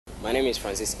My name is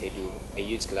Francis Edu, a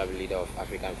youth club leader of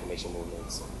African Information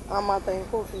Movement. I'm a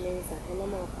member of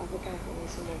African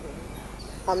Information Movement.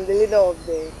 I'm the leader of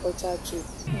the culture troop.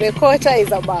 The culture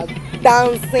is about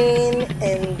dancing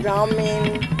and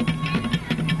drumming,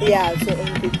 to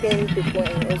entertain people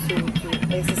and also to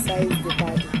exercise the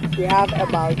body. We have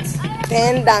about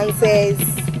 10 dancers,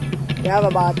 we have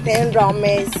about 10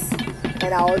 drummers,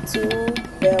 and our 2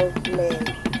 bell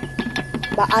men.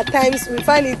 But at times we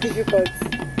find it difficult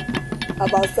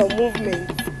about some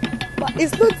movements. But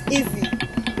it's not easy.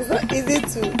 It's not easy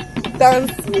to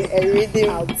dance with a rhythm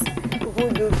out. People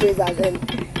do praise us and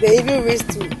they even wish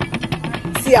to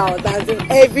see our dancing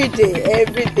every day.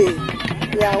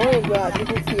 Yeah, when we go out,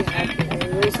 people feel happy and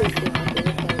we also feel happy.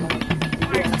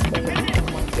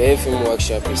 The film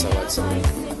workshop is about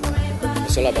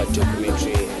it's all about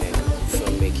documentary and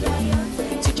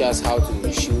filmmaking. It teaches us how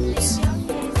to shoot,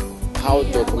 how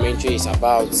documentary is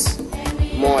about,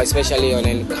 more especially on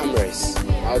cameras,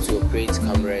 how to operate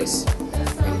cameras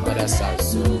and other stuff.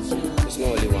 So it's not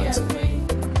only one thing.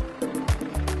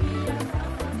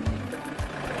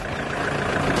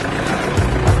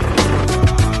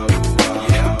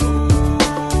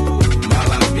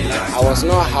 I was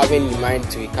not having in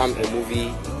mind to become a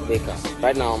movie maker.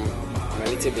 Right now I'm a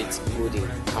little bit good in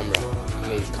camera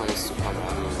when it comes to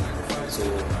camera. So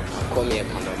call me a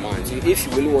cameraman. So if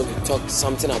you really want to talk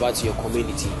something about your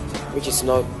community which is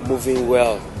not moving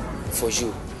well for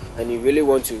you, and you really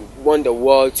want the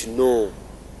world to know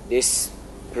this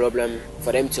problem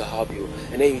for them to help you,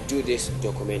 and then you do this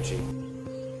documentary.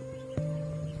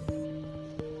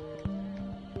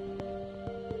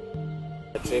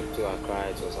 The trip to Accra,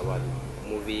 it was about a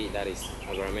movie that is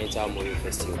environmental movie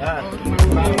festival.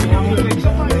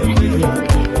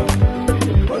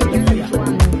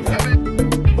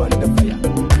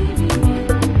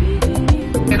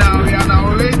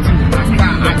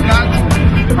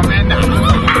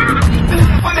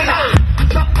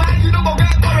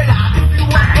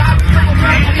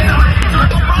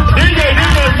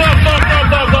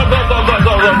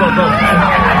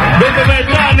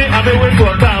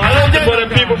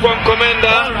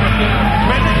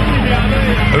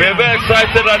 We are very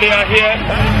excited that they are here.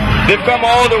 They've come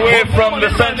all the way from the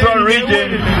central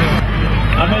region.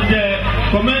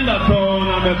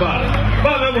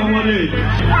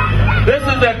 This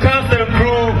is the cast and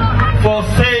crew for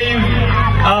Save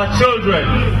Our Children.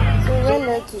 So we went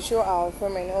there to show our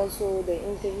film and also they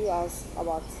interview us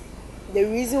about the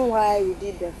reason why we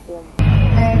did the film.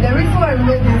 The reason why we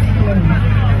made this film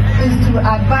is to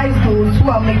advise those who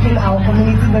are making our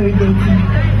community very dirty.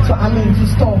 So to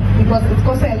stop, because it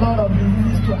causes a lot of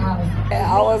diseases to us.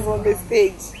 I was on the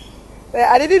stage.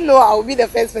 I didn't know I would be the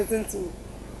first person to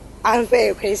answer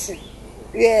a question.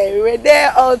 Yeah, we were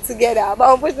there all together.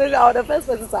 But unfortunately, I was the first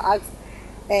person to ask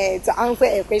to answer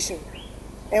a question.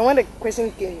 And when the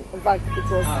question came, in fact, it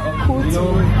was cool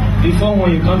to me. Before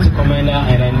when you come to Commander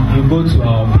and then you go to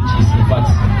our beaches, in fact,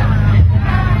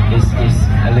 it's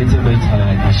a little bit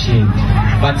ashamed.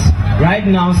 But right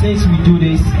now, since we do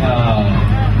this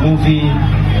movie,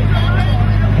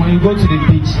 when you go to the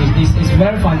beach, it's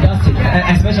very fantastic.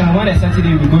 Especially when a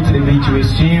Saturday we go to the beach, we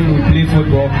swim, we play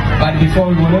football. But before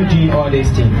we were not doing all these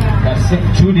things. But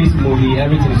through this movie,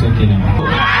 everything is okay now.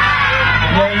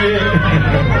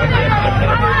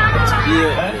 To be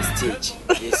on the stage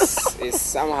is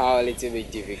somehow a little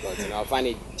bit difficult. I find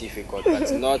it difficult,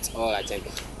 but not all the time.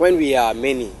 When we are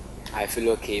many, I feel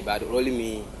okay, but only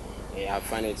me, I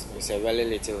find it's a very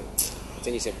little. I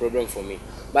think it's a problem for me.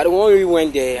 But when we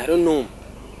went there, I don't know.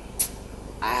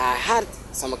 I had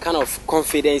some kind of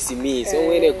confidence in me. So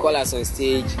when they call us on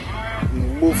stage, we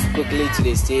move quickly to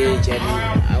the stage, and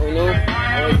I don't know.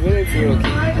 I was really feeling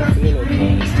okay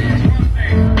on the stage.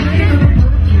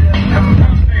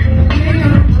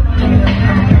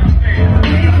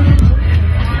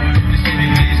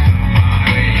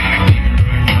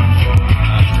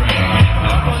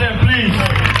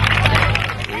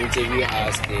 Interview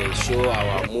us, they show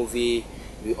our movie,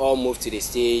 we all move to the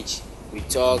stage, we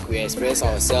talk, we express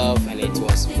ourselves, and it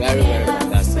was very, very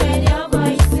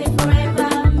fantastic.